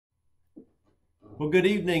Well, good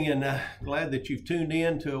evening, and glad that you've tuned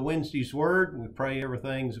in to a Wednesday's Word. We pray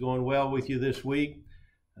everything's going well with you this week.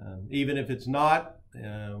 Even if it's not,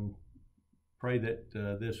 pray that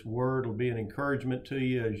this Word will be an encouragement to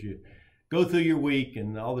you as you go through your week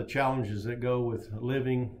and all the challenges that go with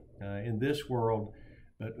living in this world.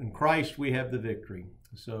 But in Christ, we have the victory.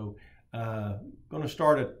 So going to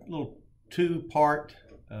start a little two-part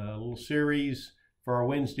little series for our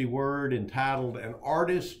Wednesday Word entitled An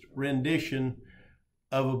Artist Rendition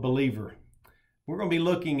of a Believer. We're going to be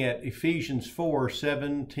looking at Ephesians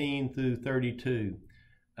 4:17 through 32.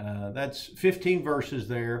 That's 15 verses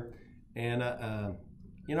there. And, I'm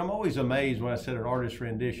always amazed when I said an artist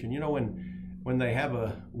rendition. When they have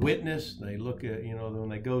a witness, they look at, when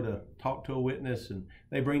they go to talk to a witness and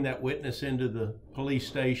they bring that witness into the police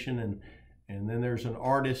station and then there's an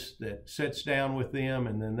artist that sits down with them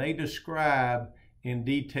and then they describe in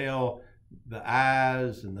detail the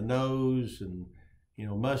eyes and the nose and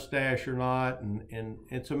mustache or not, and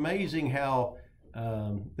it's amazing how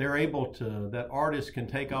they're able to, that artist can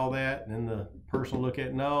take all that and then the person will look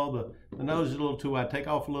at, no, the nose is a little too wide, take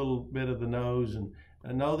off a little bit of the nose, and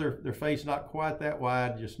no, their face not quite that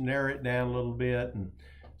wide, just narrow it down a little bit, and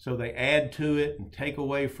so they add to it and take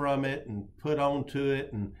away from it and put onto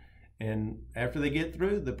it, and after they get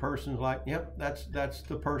through, the person's like, yep, that's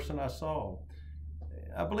the person I saw.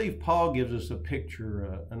 I believe Paul gives us a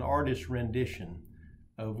picture, an artist's rendition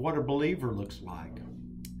of what a believer looks like.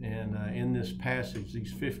 And in this passage,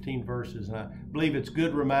 these 15 verses, and I believe it's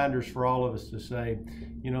good reminders for all of us to say,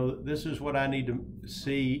 this is what I need to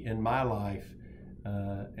see in my life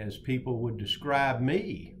as people would describe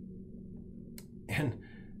me and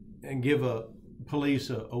give a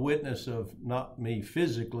police a witness of not me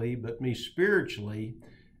physically, but me spiritually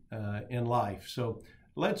in life. So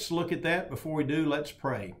let's look at that. Before we do, let's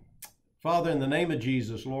pray. Father, in the name of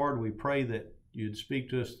Jesus, Lord, we pray that you'd speak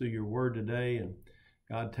to us through your word today, and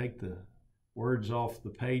God, take the words off the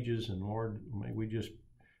pages, and Lord, may we just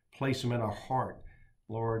place them in our heart,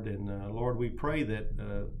 Lord. And Lord, we pray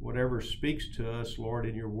that whatever speaks to us, Lord,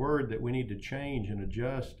 in your word, that we need to change and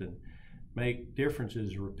adjust and make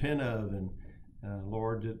differences, repent of, and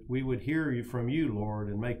Lord, that we would hear you from you, Lord,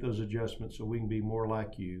 and make those adjustments so we can be more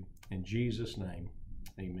like you. In Jesus' name,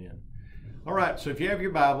 amen. All right, so if you have your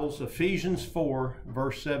Bibles, Ephesians 4,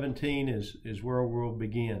 verse 17 is where we'll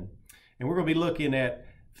begin. And we're going to be looking at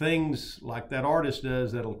things like that artist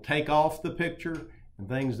does that'll take off the picture and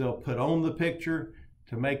things they'll put on the picture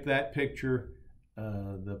to make that picture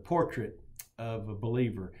the portrait of a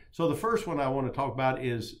believer. So the first one I want to talk about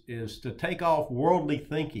is to take off worldly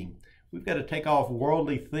thinking. We've got to take off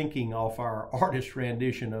worldly thinking off our artist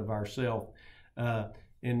rendition of ourselves.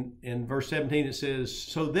 In verse 17 it says,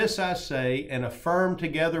 "So this I say and affirm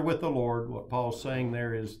together with the Lord," what Paul's saying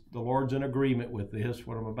there is the Lord's in agreement with this,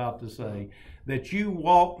 what I'm about to say, "that you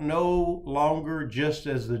walk no longer just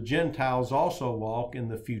as the Gentiles also walk in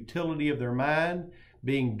the futility of their mind,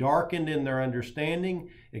 being darkened in their understanding,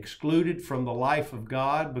 excluded from the life of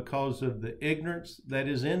God because of the ignorance that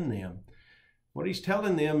is in them." What he's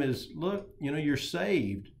telling them is, look, you're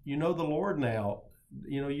saved. You know the Lord now.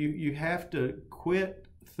 You have to quit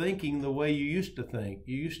thinking the way you used to think.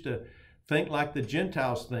 You used to think like the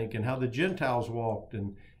Gentiles think and how the Gentiles walked.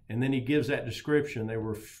 And then he gives that description. They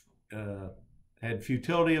were had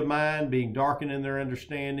futility of mind, being darkened in their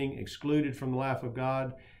understanding, excluded from the life of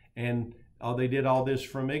God. And they did all this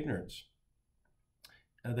from ignorance.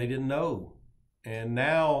 They didn't know. And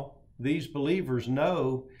now these believers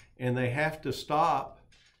know, and they have to stop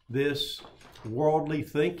this worldly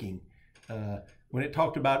thinking. When it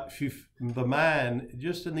talked about the mind,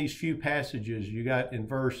 just in these few passages, you got in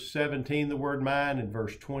verse 17 the word mind, in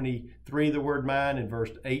verse 23 the word mind, in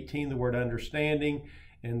verse 18 the word understanding,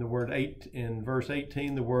 in verse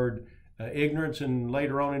 18 the word ignorance, and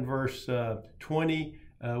later on in verse 20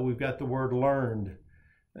 we've got the word learned.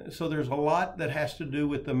 So there's a lot that has to do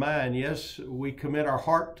with the mind. Yes, we commit our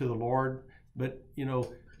heart to the Lord, but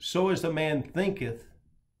so as the man thinketh,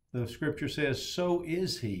 the scripture says, so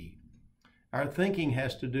is he. Our thinking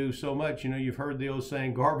has to do so much. You've heard the old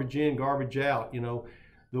saying, garbage in, garbage out.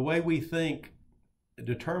 The way we think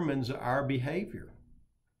determines our behavior.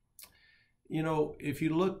 If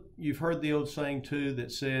you look, you've heard the old saying too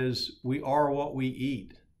that says, we are what we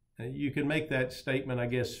eat. You can make that statement, I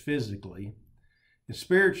guess, physically. And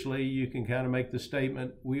spiritually, you can kind of make the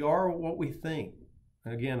statement, we are what we think.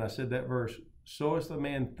 Again, I said that verse, so as the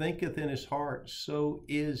man thinketh in his heart, so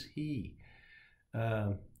is he.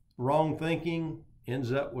 Wrong thinking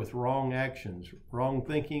ends up with wrong actions. Wrong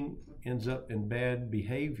thinking ends up in bad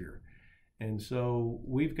behavior. And so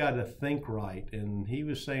we've got to think right. And he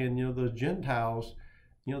was saying, the Gentiles,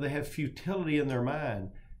 they have futility in their mind.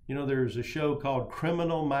 There's a show called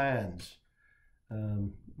Criminal Minds.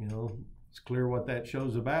 It's clear what that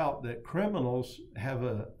show's about, that criminals have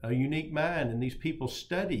a unique mind, and these people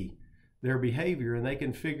study their behavior, and they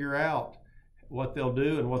can figure out what they'll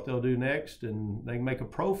do and what they'll do next, and they can make a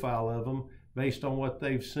profile of them based on what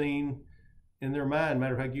they've seen in their mind.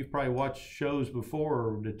 Matter of fact, you've probably watched shows before,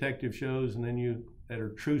 or detective shows, and then that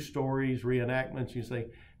are true stories, reenactments. You say,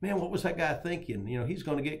 man, what was that guy thinking? He's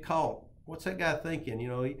going to get caught. What's that guy thinking?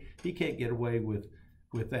 He can't get away with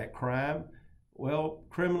that crime. Well,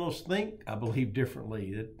 criminals think, I believe,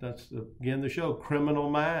 differently. That's, again, the show, Criminal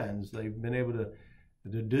Minds. They've been able to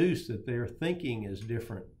deduce that their thinking is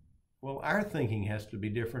different. Well, our thinking has to be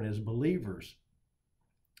different as believers.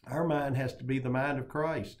 Our mind has to be the mind of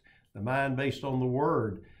Christ, the mind based on the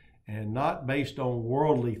Word, and not based on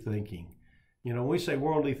worldly thinking. When we say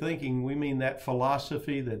worldly thinking, we mean that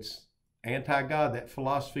philosophy that's anti-God, that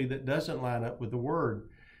philosophy that doesn't line up with the Word.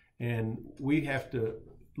 And we have to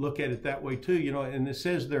look at it that way too. And it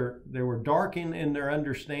says they were darkened in their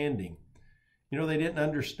understanding. They didn't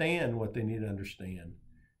understand what they need to understand.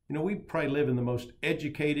 We probably live in the most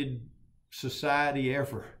educated society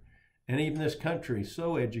ever. And even this country is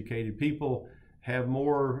so educated. People have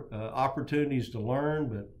more opportunities to learn,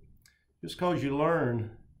 but just because you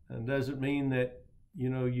learn doesn't mean that,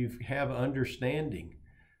 you have understanding.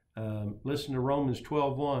 Listen to Romans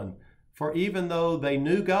 12:1. For even though they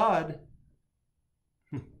knew God,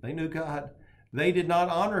 they did not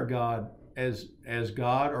honor God as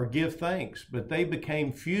God or give thanks, but they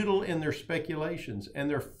became futile in their speculations, and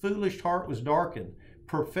their foolish heart was darkened.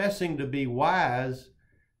 Professing to be wise,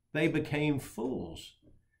 they became fools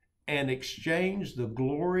and exchanged the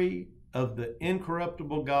glory of the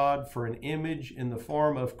incorruptible God for an image in the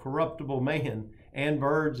form of corruptible man and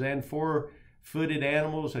birds and four-footed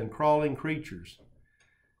animals and crawling creatures.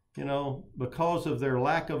 Because of their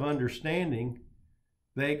lack of understanding,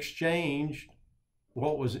 they exchanged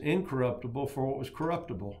what was incorruptible for what was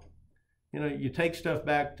corruptible. You take stuff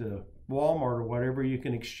back to Walmart or whatever, you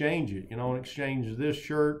can exchange it. Exchange this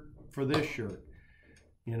shirt for this shirt.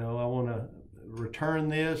 I want to return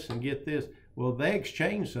this and get this. Well, they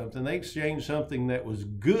exchanged something. They exchanged something that was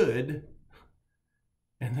good,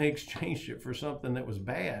 and they exchanged it for something that was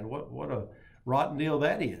bad. What a rotten deal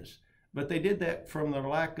that is. But they did that from their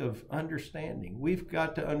lack of understanding. We've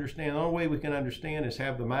got to understand. The only way we can understand is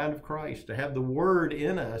have the mind of Christ, to have the Word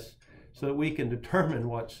in us so that we can determine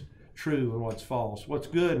what's true and what's false, what's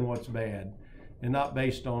good and what's bad, and not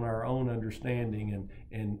based on our own understanding,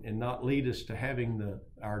 and not lead us to having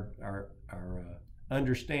our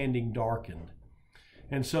understanding darkened.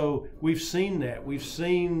 And so we've seen that. We've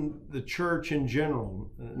seen the church in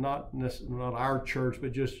general, not our church,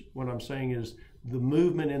 but just what I'm saying is the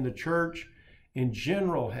movement in the church in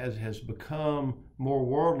general has become more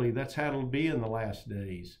worldly. That's how it'll be in the last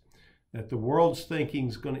days, that the world's thinking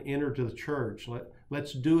is going to enter to the church.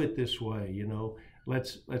 Let's do it this way,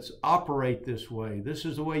 let's operate this way. This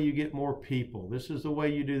is the way you get more people. This is the way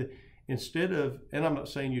you do it. Instead of, and I'm not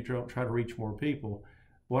saying you don't try to reach more people.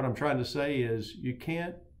 What I'm trying to say is you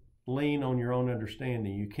can't lean on your own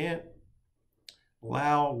understanding. You can't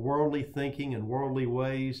allow worldly thinking and worldly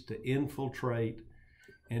ways to infiltrate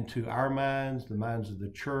into our minds, the minds of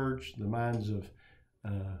the church, the minds of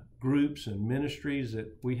groups and ministries.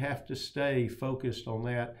 That we have to stay focused on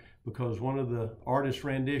that, because one of the artist's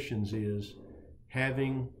renditions is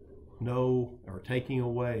having no or taking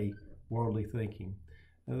away worldly thinking.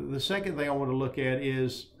 The second thing I want to look at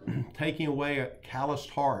is taking away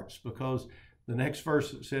calloused hearts, because the next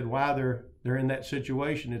verse said why they're in that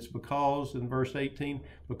situation. It's because, in verse 18,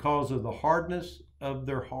 because of the hardness of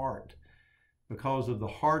their heart. Because of the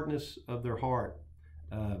hardness of their heart.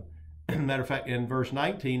 Matter of fact, in verse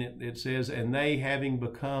 19, it says, and they having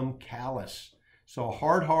become callous. So a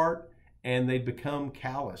hard heart, and they become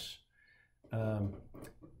callous.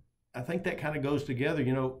 I think that kind of goes together.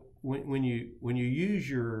 When you use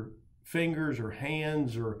your fingers or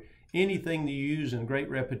hands or anything that you use in great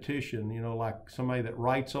repetition, like somebody that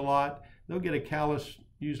writes a lot, they'll get a callus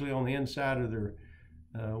usually on the inside of their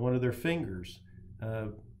one of their fingers.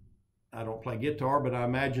 I don't play guitar, but I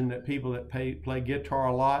imagine that people that play guitar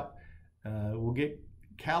a lot will get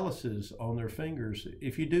calluses on their fingers.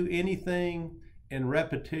 If you do anything in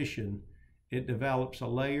repetition, it develops a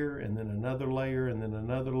layer, and then another layer, and then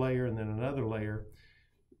another layer, and then another layer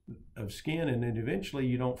of skin, and then eventually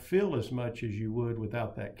you don't feel as much as you would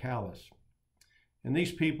without that callus. And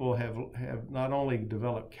these people have not only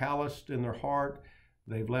developed callus in their heart,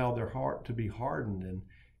 they've allowed their heart to be hardened.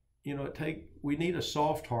 we need a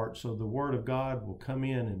soft heart so the Word of God will come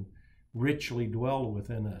in and richly dwell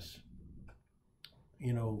within us.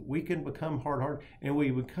 We can become hard-hearted, and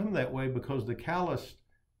we become that way because the callous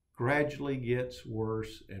gradually gets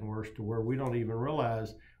worse and worse to where we don't even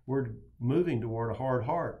realize we're moving toward a hard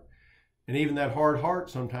heart. And even that hard heart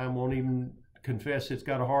sometimes won't even confess it's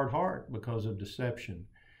got a hard heart because of deception.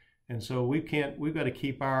 And so we've got to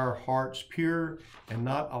keep our hearts pure and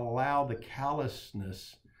not allow the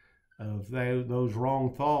callousness of those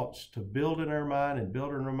wrong thoughts to build in our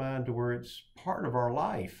mind to where it's part of our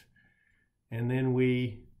life. And then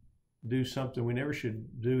we do something we never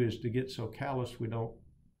should do, is to get so callous we don't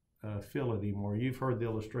feel it anymore. You've heard the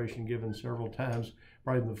illustration given several times,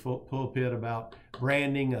 probably in the pulpit, about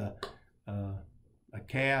branding a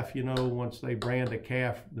calf. Once they brand a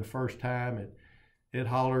calf the first time, it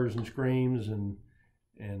hollers and screams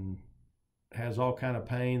and has all kind of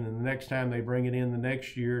pain. And the next time they bring it in the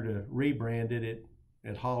next year to rebrand it,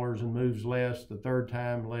 it hollers and moves less. The third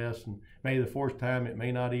time less, and maybe the fourth time it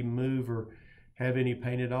may not even move or have any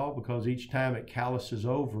pain at all, because each time it calluses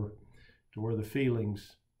over to where the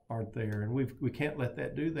feelings aren't there. And we can't let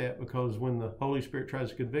that do that, because when the Holy Spirit tries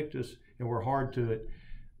to convict us and we're hard to it,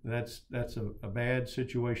 that's a bad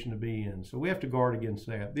situation to be in. So we have to guard against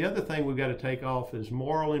that. The other thing we've got to take off is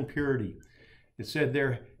moral impurity. It said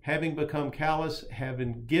they're having become callous,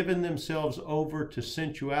 having given themselves over to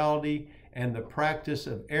sensuality and the practice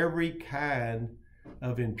of every kind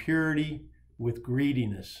of impurity with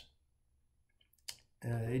greediness.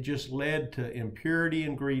 It just led to impurity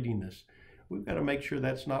and greediness. We've got to make sure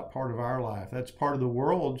that's not part of our life. That's part of the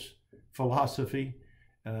world's philosophy.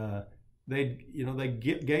 They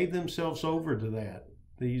gave themselves over to that.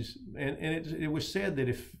 It was said that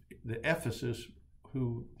if the Ephesus,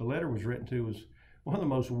 who the letter was written to, was one of the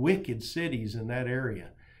most wicked cities in that area.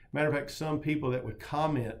 Matter of fact, some people that would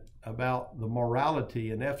comment about the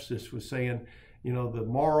morality in Ephesus was saying, the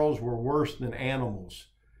morals were worse than animals.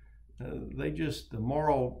 The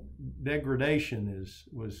moral degradation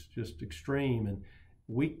was just extreme, and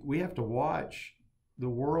we have to watch. The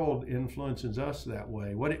world influences us that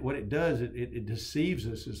way. What it does, it deceives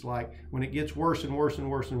us. It's like when it gets worse and worse and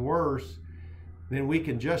worse and worse, then we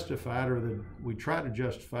can justify it, or we try to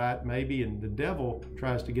justify it maybe, and the devil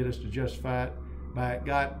tries to get us to justify it by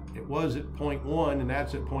it was at point 1 and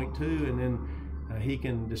that's at point 2, and then he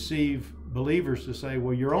can deceive believers to say,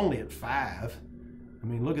 well, you're only at 5. I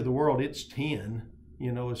mean, look at the world, it's 10,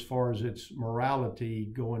 as far as its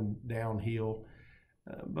morality going downhill.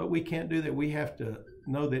 But we can't do that. We have to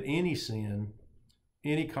know that any sin,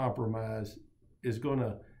 any compromise is going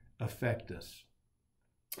to affect us.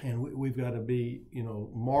 And we've got to be,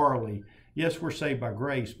 morally, yes, we're saved by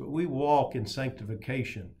grace, but we walk in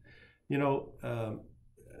sanctification.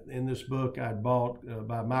 In this book I bought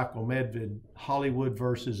by Michael Medved, Hollywood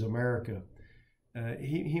versus America,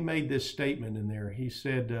 he made this statement in there. He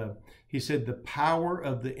said, the power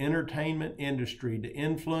of the entertainment industry to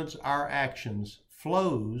influence our actions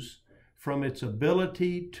flows from its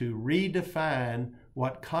ability to redefine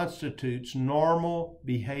what constitutes normal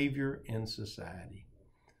behavior in society.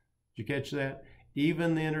 Did you catch that?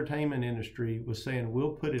 Even the entertainment industry was saying,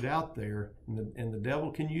 we'll put it out there, and the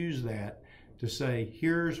devil can use that to say,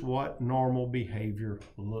 here's what normal behavior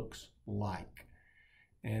looks like.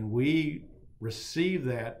 And we receive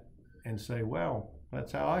that and say, well,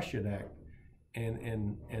 that's how I should act.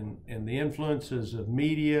 And the influences of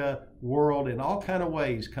media, world, in all kind of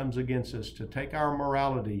ways comes against us to take our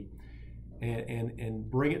morality and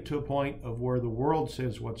bring it to a point of where the world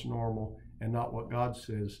says what's normal and not what God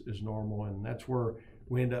says is normal. And that's where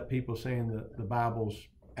we end up people saying that the Bible's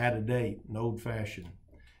out of date and old fashioned.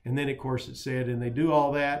 And then of course it said, and they do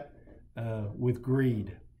all that with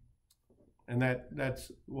greed. And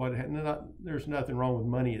that's what, there's nothing wrong with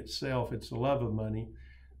money itself. It's the love of money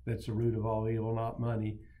that's the root of all evil, not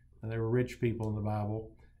money. And there were rich people in the Bible,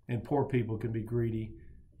 and poor people can be greedy.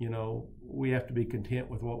 We have to be content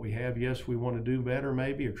with what we have. Yes, we want to do better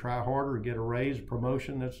maybe, or try harder, or get a raise,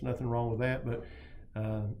 promotion. That's nothing wrong with that. But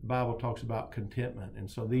the Bible talks about contentment. And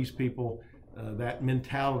so these people, that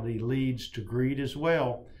mentality leads to greed as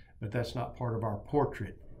well, but that's not part of our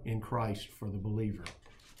portrait in Christ for the believer.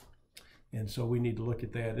 And so we need to look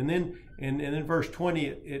at that. And then in verse 20,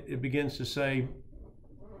 it begins to say,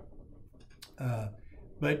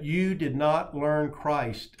 but you did not learn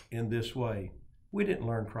Christ in this way. We didn't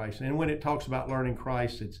learn Christ. And when it talks about learning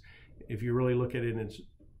Christ, if you really look at it in its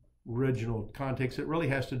original context, it really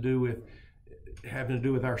has to do with having to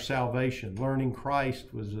do with our salvation. Learning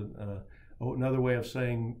Christ was another way of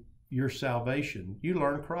saying your salvation. You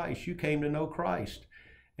learned Christ. You came to know Christ,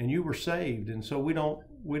 and you were saved. And so we don't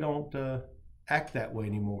act that way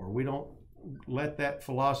anymore. We don't let that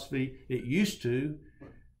philosophy. It used to,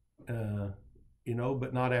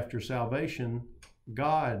 but not after salvation.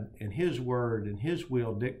 God and His Word and His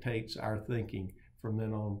will dictates our thinking from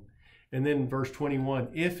then on. And then verse 21,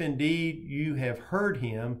 if indeed you have heard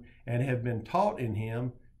Him and have been taught in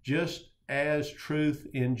Him, just as truth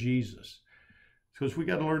in Jesus. Because we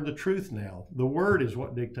got to learn the truth now. The Word is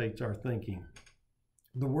what dictates our thinking.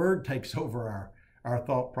 The Word takes over our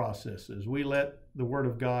thought processes. We let the Word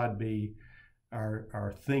of God be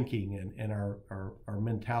our thinking and our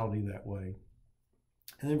mentality that way.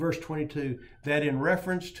 And then verse 22, that in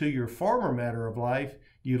reference to your former manner of life,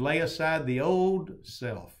 you lay aside the old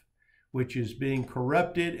self, which is being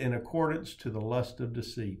corrupted in accordance to the lust of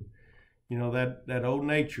deceit. That old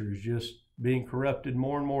nature is just being corrupted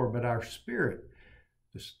more and more, but our spirit,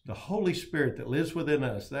 the Holy Spirit that lives within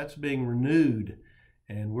us, that's being renewed,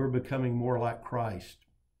 and we're becoming more like Christ.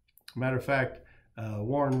 Matter of fact,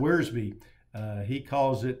 Warren Wiersbe, he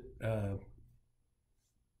calls it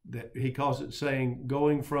saying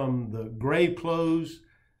going from the grave clothes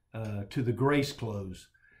to the grace clothes.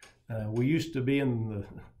 We used to be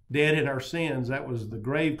dead in our sins. That was the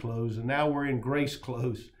grave clothes, and now we're in grace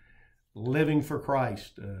clothes, living for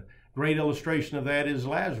Christ. Great illustration of that is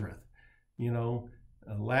Lazarus.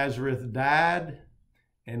 Lazarus died,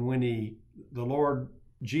 and when the Lord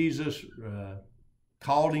Jesus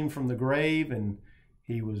called him from the grave and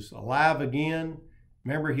he was alive again,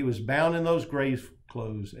 remember, he was bound in those grave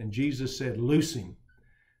clothes, and Jesus said, loose him.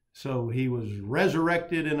 So he was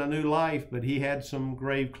resurrected in a new life, but he had some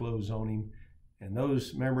grave clothes on him. And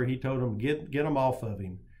those, remember, he told him, get them off of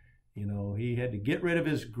him. He had to get rid of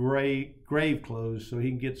his grave clothes so he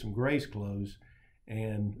can get some grace clothes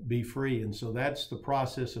and be free. And so that's the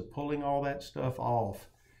process of pulling all that stuff off,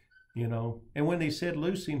 And when they said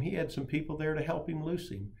loose him, he had some people there to help him loose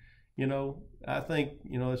him. I think,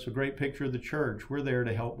 it's a great picture of the church. We're there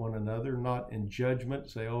to help one another, not in judgment,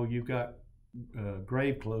 say, oh, you've got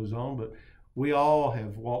grave clothes on, but we all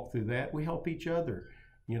have walked through that. We help each other,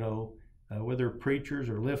 whether preachers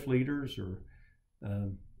or lift leaders or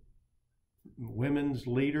women's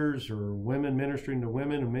leaders or women ministering to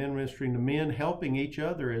women and men ministering to men, helping each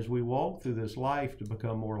other as we walk through this life to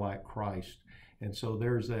become more like Christ. And so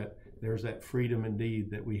there's that freedom indeed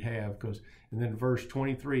that we have. And then verse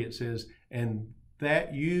 23, it says, and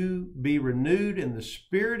that you be renewed in the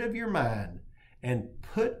spirit of your mind and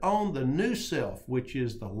put on the new self, which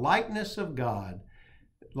is the likeness of God.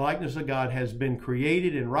 The likeness of God has been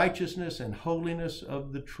created in righteousness and holiness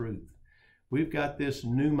of the truth. We've got this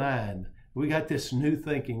new mind. We got this new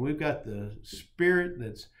thinking. We've got the Spirit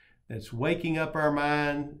that's waking up our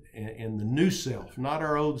mind in the new self, not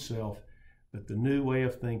our old self, but the new way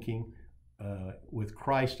of thinking with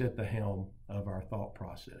Christ at the helm of our thought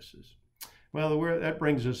processes. Well, that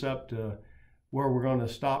brings us up to where we're going to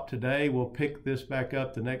stop today. We'll pick this back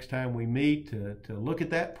up the next time we meet to look at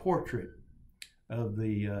that portrait of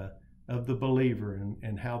the believer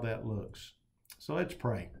and how that looks. So let's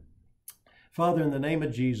pray. Father, in the name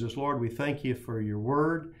of Jesus, Lord, we thank you for your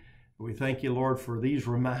word. We thank you, Lord, for these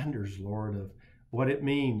reminders, Lord, of what it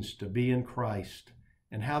means to be in Christ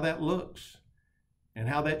and how that looks and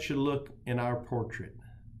how that should look in our portrait.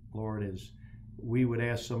 Lord, as we would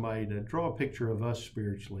ask somebody to draw a picture of us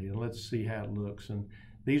spiritually, and let's see how it looks. And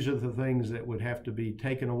these are the things that would have to be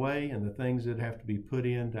taken away and the things that have to be put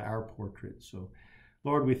into our portrait. So,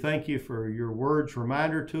 Lord, we thank you for your word's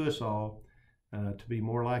reminder to us all to be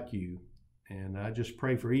more like you. And I just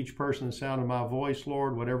pray for each person the sound of my voice,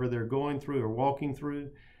 Lord, whatever they're going through or walking through.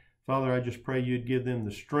 Father, I just pray you'd give them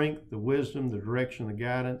the strength, the wisdom, the direction, the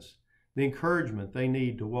guidance, the encouragement they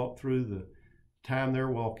need to walk through the time they're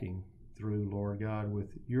walking through, Lord God, with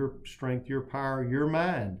your strength, your power, your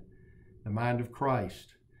mind, the mind of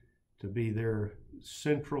Christ, to be their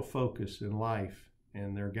central focus in life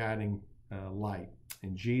and their guiding light.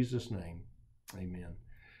 In Jesus' name, amen.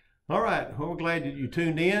 All right, well, we're glad that you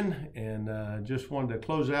tuned in, and just wanted to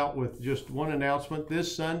close out with just one announcement.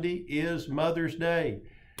 This Sunday is Mother's Day.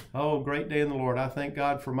 Oh, great day in the Lord. I thank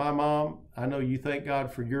God for my mom. I know you thank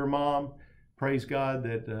God for your mom. Praise God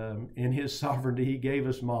that in his sovereignty, he gave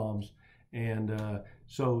us moms. And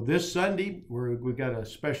so this Sunday, we've got a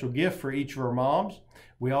special gift for each of our moms.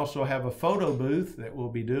 We also have a photo booth that we'll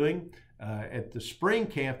be doing at the Spring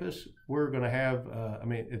Campus. We're going to have,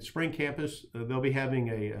 at Spring Campus, they'll be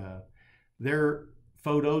having their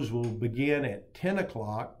photos will begin at 10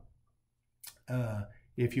 o'clock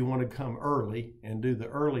if you want to come early and do the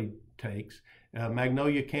early takes.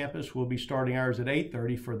 Magnolia Campus will be starting ours at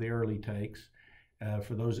 8:30 for the early takes.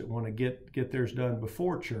 For those that want to get theirs done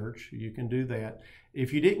before church, you can do that.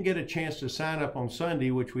 If you didn't get a chance to sign up on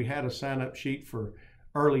Sunday, which we had a sign-up sheet for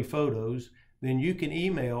early photos, then you can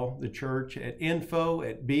email the church at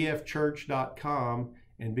info@bfchurch.com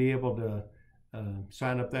and be able to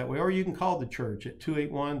sign up that way. Or you can call the church at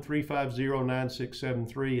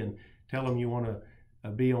 281-350-9673 and tell them you want to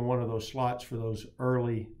be on one of those slots for those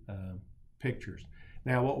early pictures.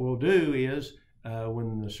 Now what we'll do is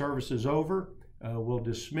when the service is over, we'll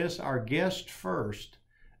dismiss our guests first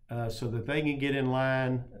so that they can get in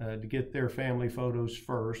line to get their family photos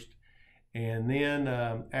first. And then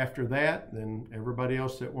after that, then everybody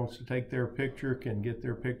else that wants to take their picture can get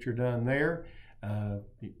their picture done there.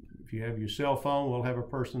 If you have your cell phone, we'll have a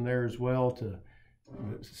person there as well to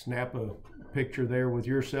snap a picture there with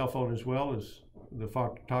your cell phone, as well as the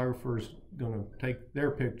photographer is going to take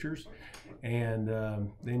their pictures. And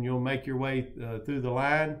then you'll make your way through the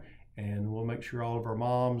line, and we'll make sure all of our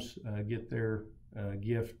moms get their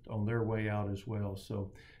gift on their way out as well.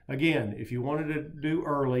 So again, if you wanted to do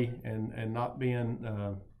early and not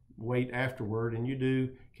wait afterward, and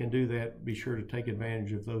you can do that, be sure to take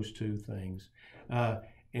advantage of those two things.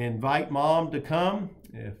 Invite mom to come.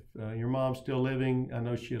 If your mom's still living, I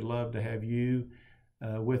know she'd love to have you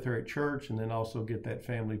with her at church, and then also get that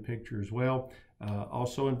family picture as well.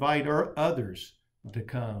 Also invite others to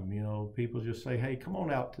come. You know, people just say, hey, come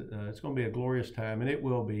on out. It's going to be a glorious time, and it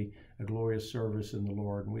will be a glorious service in the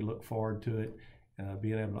Lord, and we look forward to it,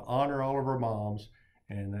 being able to honor all of our moms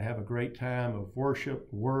and have a great time of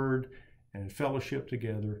worship, word, and fellowship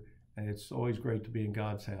together. And it's always great to be in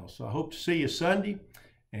God's house. So I hope to see you Sunday,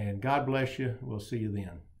 and God bless you. We'll see you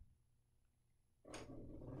then.